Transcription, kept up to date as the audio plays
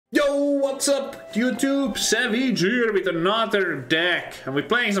Yo, what's up YouTube? Savjz here with another deck, and we're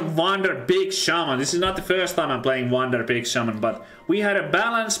playing some Wonder Big Shaman. This is not the first time I'm playing Wonder Big Shaman, but we had a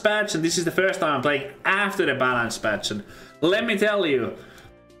balance patch and this is the first time I'm playing after the balance patch, and let me tell you,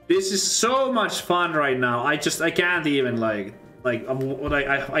 this is so much fun right now. I can't even I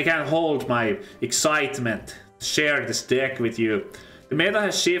can't hold my excitement to share this deck with you. The meta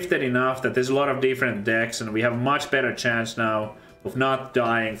has shifted enough that there's a lot of different decks and we have a much better chance now of not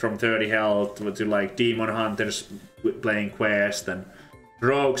dying from 30 health to like demon hunters playing quest, and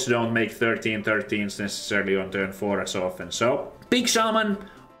rogues don't make 13/13s necessarily on turn 4 as often. So Big Shaman,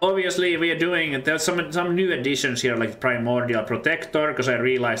 obviously we are doing, there's some new additions here like Primordial Protector, because I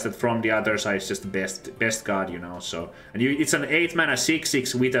realized that from the other side it's just the best card, you know. So and it's an 8 mana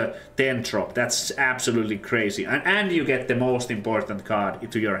 6/6 with a 10 drop. That's absolutely crazy, and you get the most important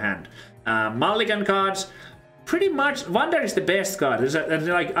card to your hand. Mulligan cards, pretty much Wonder is the best card. There's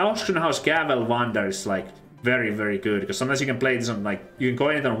like Auction House Gavel Wonder is like very good, because sometimes you can play this on, like, you can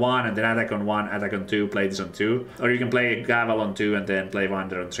coin it on 1 and then attack on 1, attack on 2, play this on 2, or you can play Gavel on 2 and then play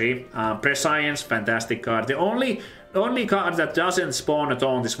Wonder on 3. Prescience, fantastic card. The only card that doesn't spawn at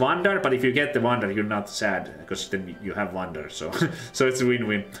all is Wonder, but if you get the Wonder you're not sad, because then you have Wonder, so so it's a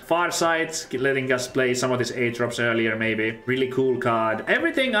win-win. Farsight, letting us play some of these 8 drops earlier maybe. Really cool card.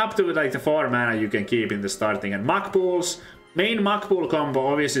 Everything up to like the 4 mana you can keep in the starting. And Muck Pools, main Muck Pool combo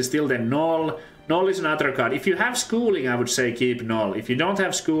obviously still the Null. Null is another card. If you have Schooling, I would say keep Null. If you don't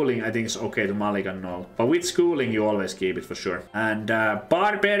have Schooling, I think it's okay to mulligan Null. But with Schooling, you always keep it for sure. And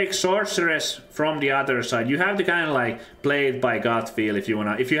Barbaric Sorceress from the other side. You have to kind of like play it by gut feel if you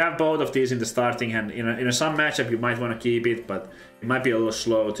wanna. If you have both of these in the starting hand, in some matchup you might want to keep it, but it might be a little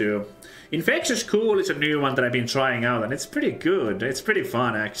slow too. Infectious Cool is a new one that I've been trying out, and it's pretty good. It's pretty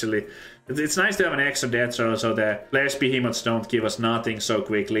fun actually. It's nice to have an extra death roll so the players' behemoths don't give us nothing so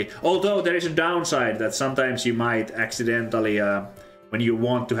quickly. Although there is a downside that sometimes you might accidentally, when you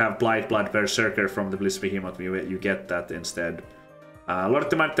want to have Blightblood Berserker from the Bliss Behemoth, you get that instead. Lord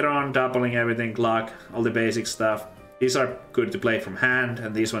Timatron, doubling everything, luck, all the basic stuff. These are good to play from hand,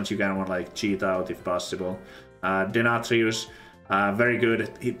 and these ones you kind of want to like cheat out if possible. Denathrius, very good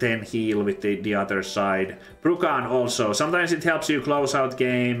 10 heal with the other side. Brukan also, sometimes it helps you close out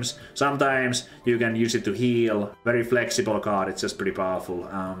games, sometimes you can use it to heal. Very flexible card, it's just pretty powerful.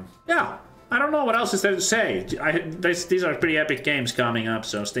 Yeah, I don't know what else is there to say. These are pretty epic games coming up,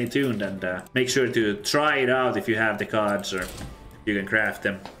 so stay tuned and make sure to try it out if you have the cards or you can craft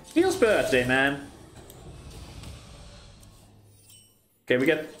them. Neil's birthday, man. Okay, we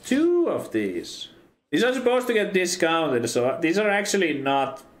got 2 of these. These are supposed to get discounted, so these are actually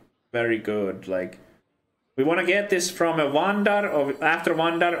not very good. Like, we want to get this from a Wonder, or after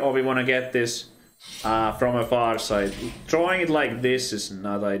Wonder, or we want to get this from a Farsight. Drawing it like this is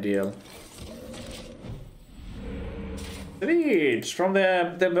not ideal. Reach from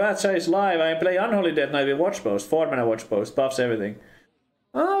the bad size live. I play Unholy Death Knight with Watch Post, 4 mana Watch Post, buffs everything.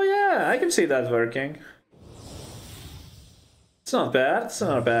 Oh yeah, I can see that working. It's not bad. It's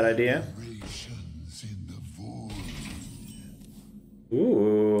not a bad idea.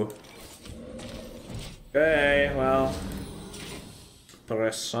 Ooh. Okay, well.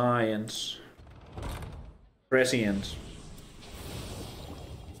 Prescience. Prescience.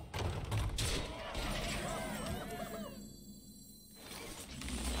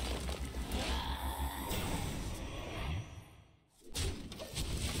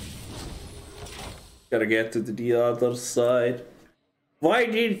 Gotta get to the other side. Why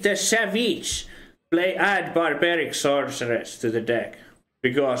did the Savjz add Barbaric Sorceress to the deck?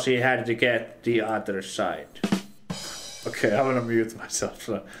 Because he had to get the other side. Okay, I'm gonna mute myself.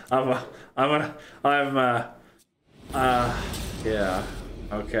 Yeah.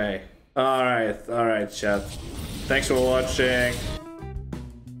 Okay. Alright, chat. Thanks for watching.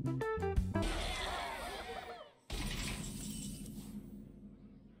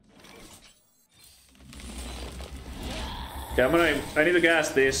 Okay, I need to gas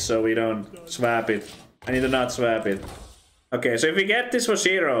this so we don't swap it. I need to not swap it. Okay, so if we get this for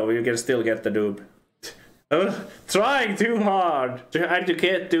 0, you can still get the dupe. Trying too hard to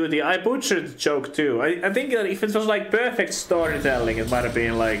get to the... I butchered the joke too. I think that if it was like perfect storytelling, it might have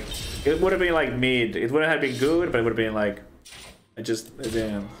been like... It would have been like mid. It wouldn't have been good, but it would have been like... I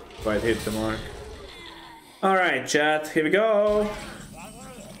didn't quite hit the mark. Alright, chat, here we go.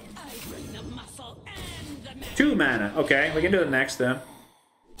 2 mana. Okay, we can do it next then.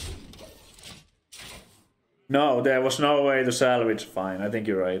 No, there was no way to salvage. Fine, I think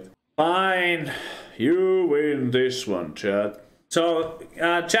you're right. Fine, you win this one, chat. So,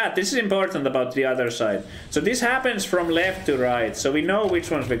 chat, this is important about the other side. So this happens from left to right. So we know which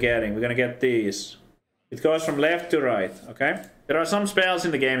ones we're getting. We're gonna get these. It goes from left to right, okay? There are some spells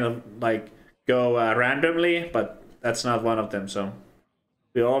in the game that, like, go randomly, but that's not one of them, so...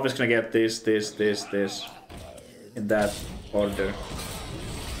 We're always gonna get this, this, this, this. In that order.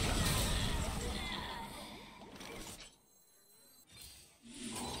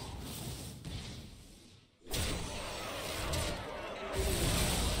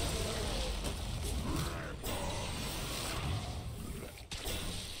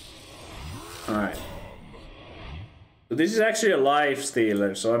 Alright. So this is actually a life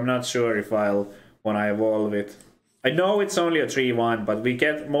stealer, so I'm not sure if I'll want to evolve it. I know it's only a 3-1, but we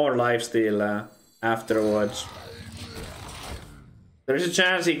get more lifesteal afterwards. There's a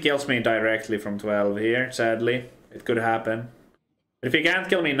chance he kills me directly from 12 here, sadly. It could happen. But if he can't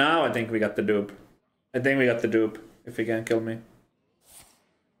kill me now, I think we got the dupe. I think we got the dupe, if he can't kill me.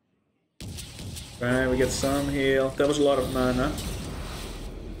 Right, we get some heal. That was a lot of mana.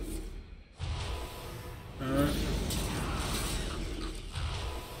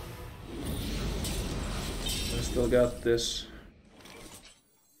 I still got this.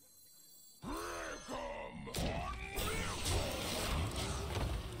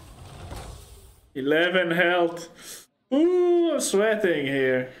 $11 health. Ooh, I'm sweating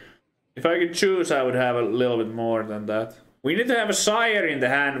here. If I could choose, I would have a little bit more than that. We need to have a Sire in the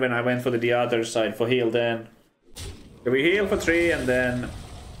hand when I went for the other side for heal then. We heal for 3 and then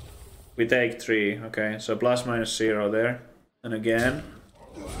we take 3. Okay, so ±0 there. And again.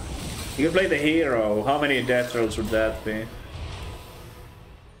 You can play the hero. How many death rolls would that be?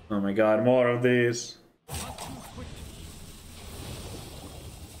 Oh my god, more of these.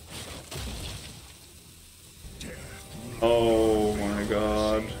 Oh my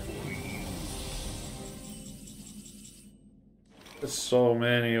god. There's so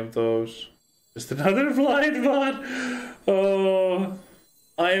many of those. Just another blind one. Oh,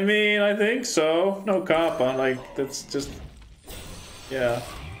 I mean, I think so. No kappa, like that's just, yeah.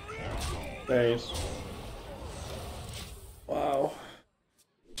 Days. Wow.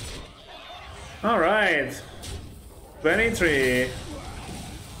 All right. 23.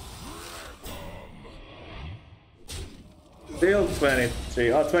 Still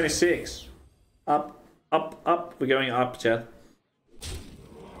 23. Oh, 26. Up, up, up. We're going up, chat.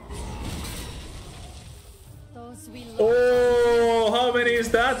 Oh, how many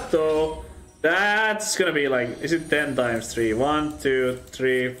is that though? That's gonna be like, is it 10 times 3? 1, 2,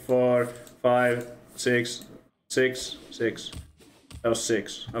 3, 4, 5, 6, 6, 6. That was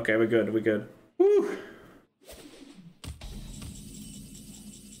 6. Okay, we're good, we're good. Woo!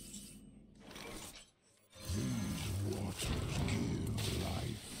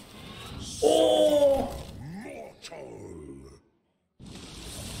 Oh!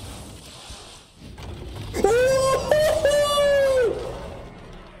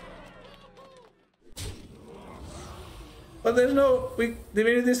 But there's no... we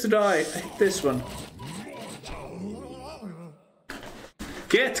need this to die. I hate this one.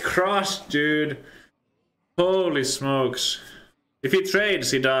 Get crushed, dude. Holy smokes. If he trades,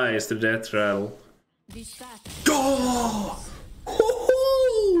 he dies to death rattle. Oh!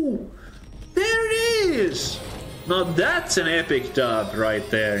 There it is! Now that's an epic dub right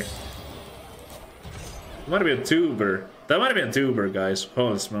there. Might have been a tuber. That might have been a tuber, guys.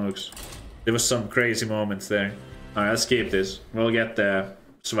 Holy smokes. There was some crazy moments there. Alright, let's keep this. We'll get the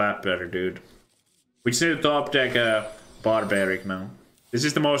swap better, dude. We just need to top deck a Barbaric now. This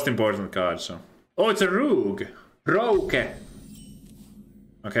is the most important card, so... Oh, it's a Rogue! Rogue!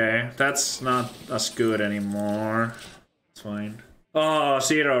 Okay, that's not as good anymore. It's fine. Oh,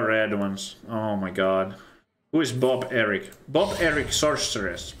 0 red ones. Oh my god. Who is Bob Eric? Bob Eric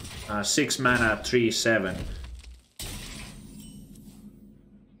Sorceress. 6 mana, 3/7.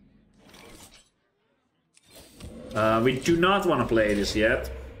 We do not want to play this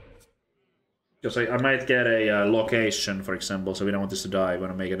yet. Because I might get a location, for example, so we don't want this to die. We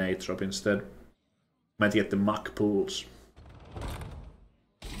want to make an 8-drop instead. Might get the muck pools.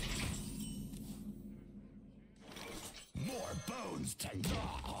 More bones to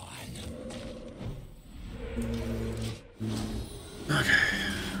gnaw on. Okay,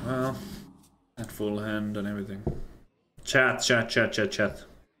 well, at full hand and everything. Chat.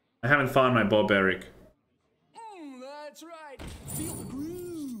 I haven't found my Bob Eric. That's right. Feel the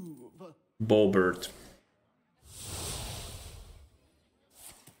groove. Bobert.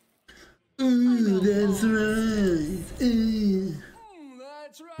 Ooh, that's right.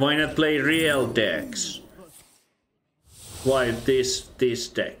 That's right. Why not play real decks? Why this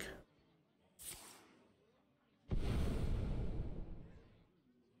deck?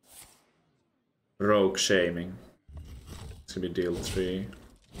 rogue shaming. It's gonna be deal 3.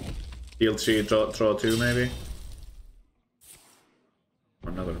 Deal 3, draw 2 maybe.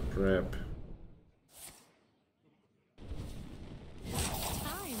 Another prep.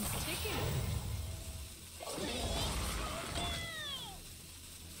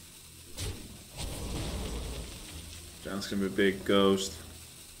 That's gonna be a big ghost.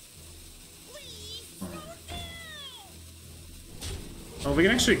 Oh, we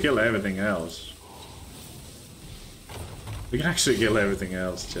can actually kill everything else. We can actually kill everything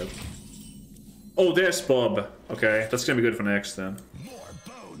else, chat. Oh, there's Bob. Okay, that's gonna be good for next then. More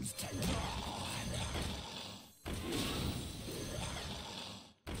bones to gnaw.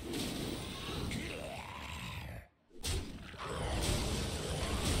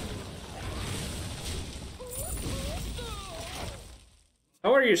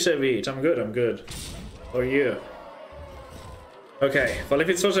 How are you, Savjz? I'm good, I'm good. How are you? Okay, well if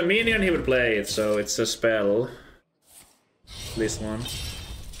it was a minion he would play it, so it's a spell. This one.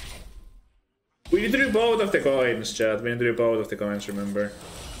 We need to do both of the coins, chat. We need to do both of the coins, remember.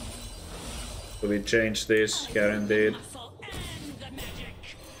 So we change this, guaranteed.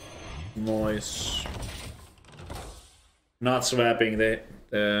 Noise. Not swapping the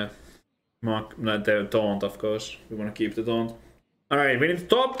taunt, of course. We want to keep the taunt. Alright, we need to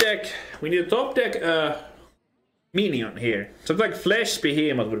top deck. We need to top deck minion here. Something like Flesh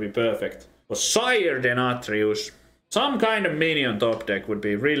Behemoth would be perfect. Or Sire Denathrius. Some kind of minion top deck would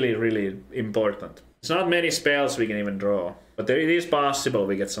be really, really important. It's not many spells we can even draw. But it is possible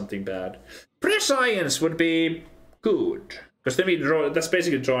we get something bad. Prescience would be good. Because then we draw, that's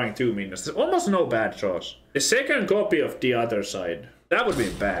basically drawing 2 minions. There's almost no bad draws. The second copy of the other side. That would be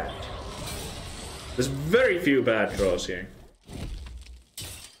bad. There's very few bad draws here.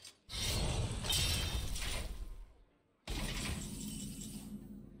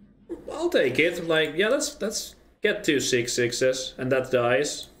 I'll take it. Like, yeah, let's get 2 6/6s, and that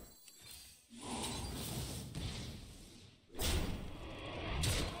dies.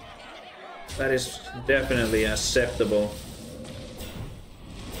 That is definitely acceptable.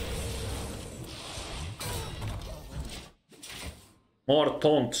 More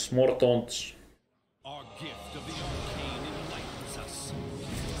taunts, more taunts. Our gift of the arcane enlightens us.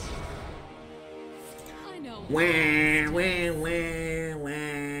 I know. Wah, wah, wah,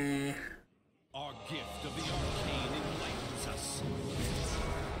 wah. Our gift of the arcane enlightens us.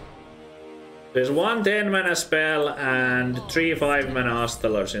 There's 1 10-mana spell and 3 5-mana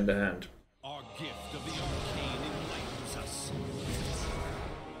Astalars in the hand. Our gift of the arcane enlightens us.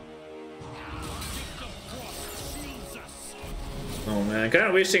 Gift of frost shields us. Oh man, kind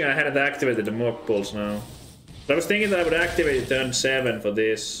of wishing I hadn't activated the mock pulls now. I was thinking that I would activate turn 7 for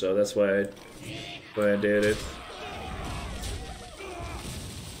this, so that's why I did it.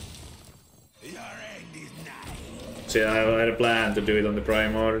 Your end is nigh. So yeah, I had a plan to do it on the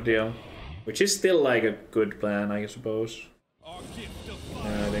Primordial. Which is still like a good plan, I suppose. Our gift of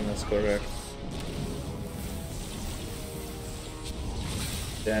fire. Yeah, I think that's correct.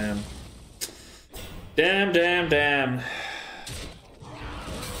 Damn. Damn, damn, damn.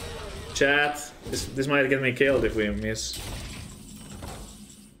 Chat, this might get me killed if we miss.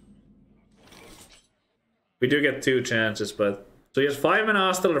 We do get 2 chances, but... So he has 5-mana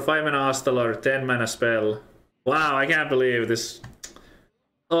Astalar, 5-mana Astalar, 10-mana spell. Wow, I can't believe this...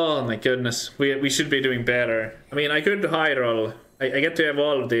 Oh my goodness, we should be doing better. I mean, I could high roll. I get to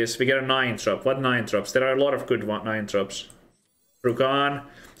evolve this. We get a 9-drop. What 9-drops? There are a lot of good 9-drops. Rukan.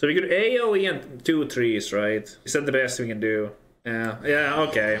 So we could AoE and 2 3s, right? Is that the best we can do? Yeah,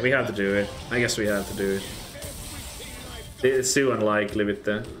 okay. We have to do it. I guess we have to do it. It's too unlikely with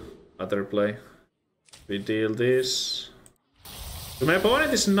the other play. We deal this. So my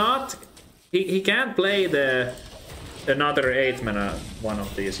opponent is not... He can't play the... Another 8-mana one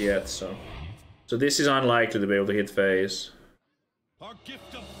of these yet, so this is unlikely to be able to hit phase. Our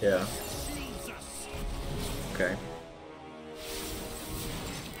gift of Yeah. shields us. Okay.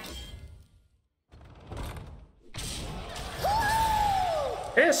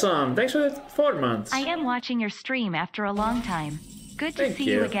 Hey Sam, thanks for the 4 months. I am watching your stream after a long time. Good to Thank see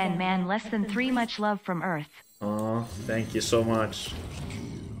you. you again, man. Less than 3. Much love from Earth. Oh, thank you so much.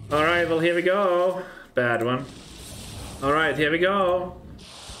 Alright, well here we go. Bad one. Alright, here we go.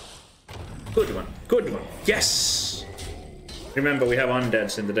 Good one, good one. Yes! Remember, we have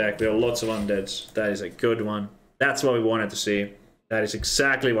undeads in the deck. We have lots of undeads. That is a good one. That's what we wanted to see. That is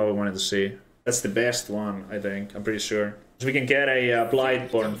exactly what we wanted to see. That's the best one, I think. I'm pretty sure. So we can get a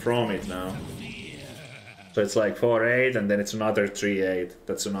Blightborn from it now. So it's like 4-8, and then it's another 3-8.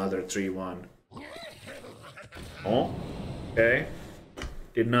 That's another 3-1. Oh, okay.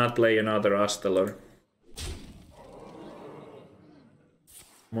 did not play another Astellar.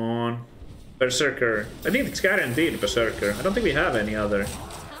 Come on. Berserker. I think it's guaranteed Berserker. I don't think we have any other.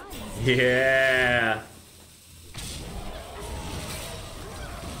 Yeah.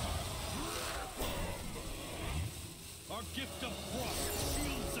 Our gift of frost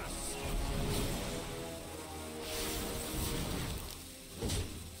shields us.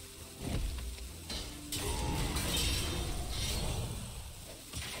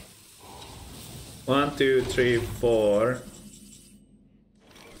 One, two, three, four.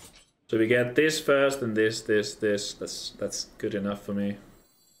 So we get this first and this. That's good enough for me.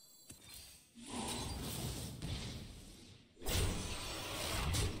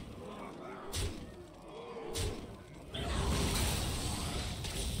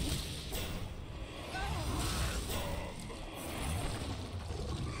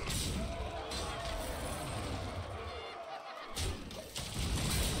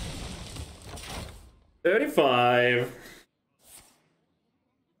 $35.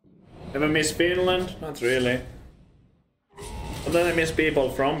 Ever miss Finland? Not really. But then I miss people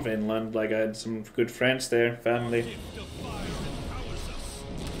from Finland, like I had some good friends there, family. Gift of fire empowers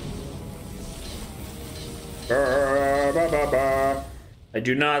us. I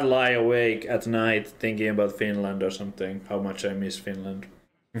do not lie awake at night thinking about Finland or something, how much I miss Finland.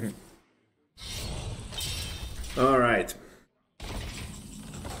 Alright.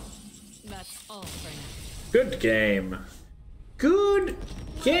 That's all for now. Good game. Good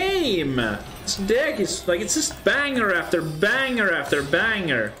game! This deck is like, it's just banger after banger after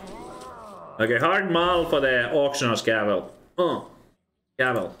banger. Okay, hard maul for the auctioner's gavel.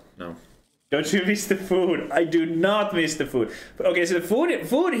 Gavel, no. Don't you miss the food? I do not miss the food. Okay, so the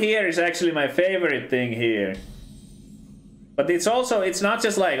food here is actually my favorite thing here. But it's also, it's not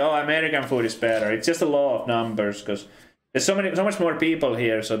just like, oh, American food is better. It's just a law of numbers, because there's so much more people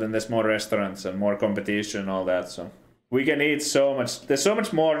here, so then there's more restaurants and more competition and all that, so we can eat so much. There's so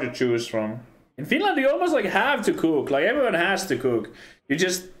much more to choose from. In Finland, you almost like have to cook. Like everyone has to cook. You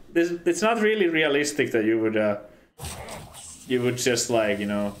just, it's not really realistic that you would just like, you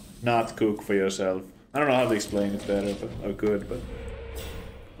know, not cook for yourself. I don't know how to explain it better, but or good. But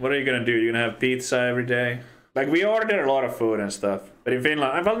what are you gonna do? You're gonna have pizza every day? Like we order a lot of food and stuff. But in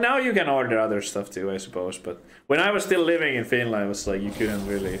Finland, well, now you can order other stuff too, I suppose. But when I was still living in Finland, it was like you couldn't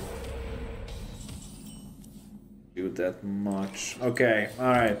really do that much. Okay,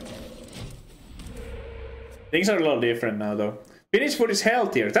 alright. Things are a little different now, though. Finnish food is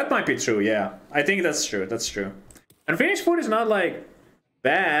healthier. That might be true, yeah. I think that's true, that's true. And Finnish food is not, like,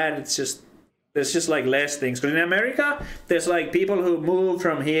 bad. It's just, there's just, like, less things. Because in America, there's, like, people who move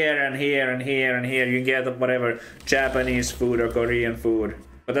from here and here and here and here. You can get whatever Japanese food or Korean food.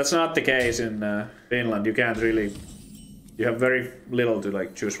 But that's not the case in Finland. You can't really... You have very little to,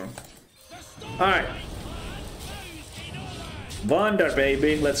 like, choose from. Alright. Wander,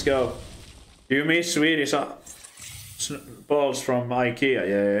 baby, let's go. Do you miss Swedish balls from IKEA?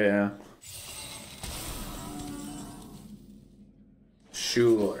 Yeah.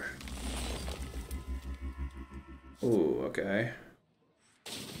 Sure. Ooh, okay.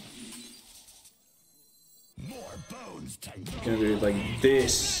 More bones to Gonna do it like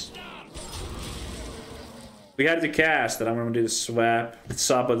this. We had to cast that. I'm gonna do the swap. Let's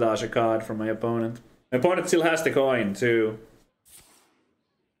sabotage a card from my opponent. My opponent still has the coin too.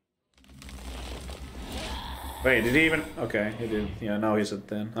 Wait, did he even... Okay, he did. Yeah, now he's at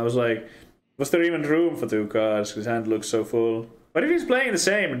 10. I was like, was there even room for 2 cards? His hand looks so full. What if he's playing the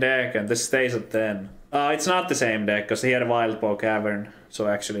same deck and this stays at 10? It's not the same deck, because he had a Wild Boar Cavern. So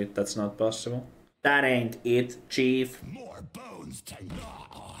actually, that's not possible. That ain't it, Chief. more bones to gnaw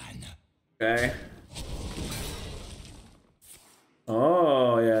on. Okay.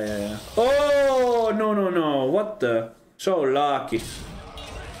 Oh, yeah. Oh, no. What the? So lucky.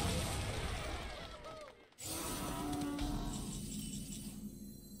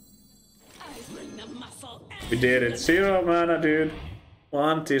 We did it. 0 mana, dude.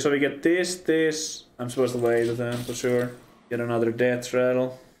 1, 2. So we get this. I'm supposed to wait it then, for sure. Get another death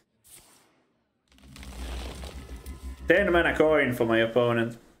rattle. 10 mana coin for my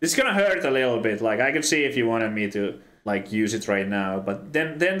opponent. This is gonna hurt a little bit. Like, I could see if you wanted me to, like, use it right now. But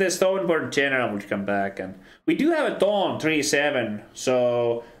then the Stoneborn General would come back. And we do have a Taunt 3/7.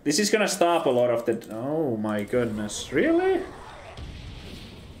 So this is gonna stop a lot of the... Oh my goodness. Really?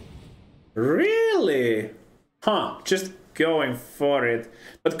 Really? Huh, just going for it.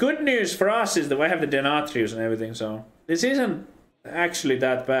 But good news for us is that I have the Denathrius and everything, so... This isn't actually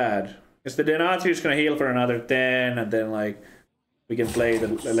that bad. Because the Denathrius is gonna heal for another 10, and then, like... We can play the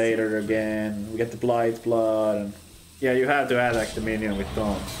later again. We get the Blight Blood, and... Yeah, you have to attack the minion with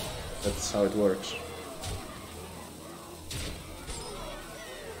taunt. That's how it works.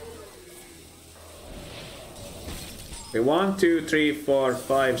 Okay, 1, 2, 3, 4,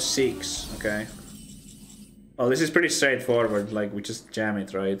 5, 6. Okay. Oh, this is pretty straightforward. Like, we just jam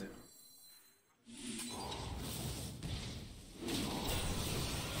it, right?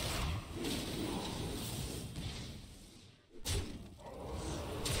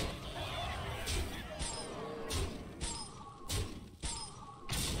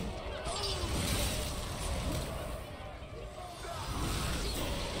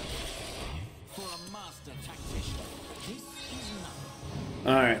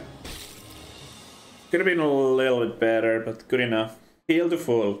 Alright. Could have been a little bit better, but good enough. Heal to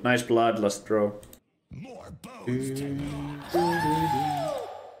full. Nice bloodlust throw. More bones to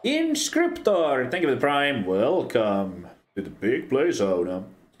Inscriptor! Thank you for the prime. Welcome to the big play zone.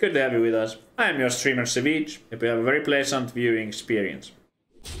 Good to have you with us. I am your streamer Savjz. Hope you have a very pleasant viewing experience.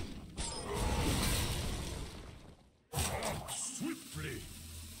 swiftly.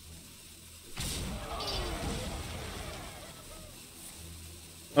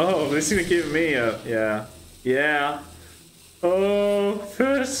 Oh, this is gonna give me a... yeah. Yeah. Oh,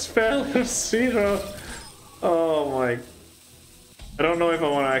 first spell of 0. Oh my... I don't know if I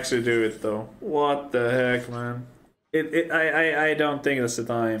want to actually do it though. What the heck, man? I don't think that's the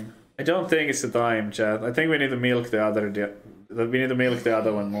time. I don't think it's the time, chat. I think we need to milk the other... we need to milk the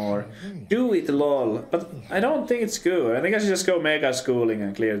other one more. Do it, lol. But I don't think it's good. I think I should just go mega schooling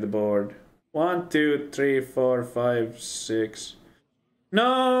and clear the board. 1, 2, 3, 4, 5, 6...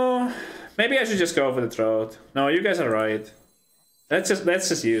 No, maybe I should just go for the throat. No, you guys are right. Let's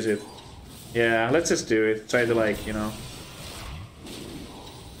just use it. Yeah, let's just do it. Try to, like, you know,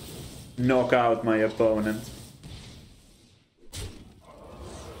 knock out my opponent.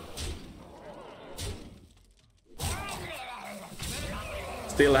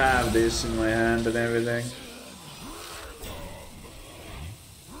 Still have this in my hand and everything.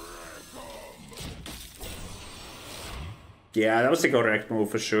 Yeah, that was the correct move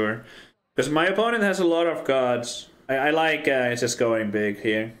for sure. Because my opponent has a lot of cards. I like just going big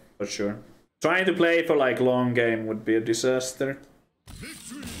here, for sure. Trying to play for like long game would be a disaster.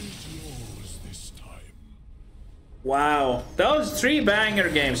 Victory is yours this time. Wow, that was 3 banger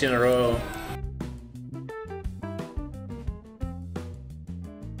games in a row.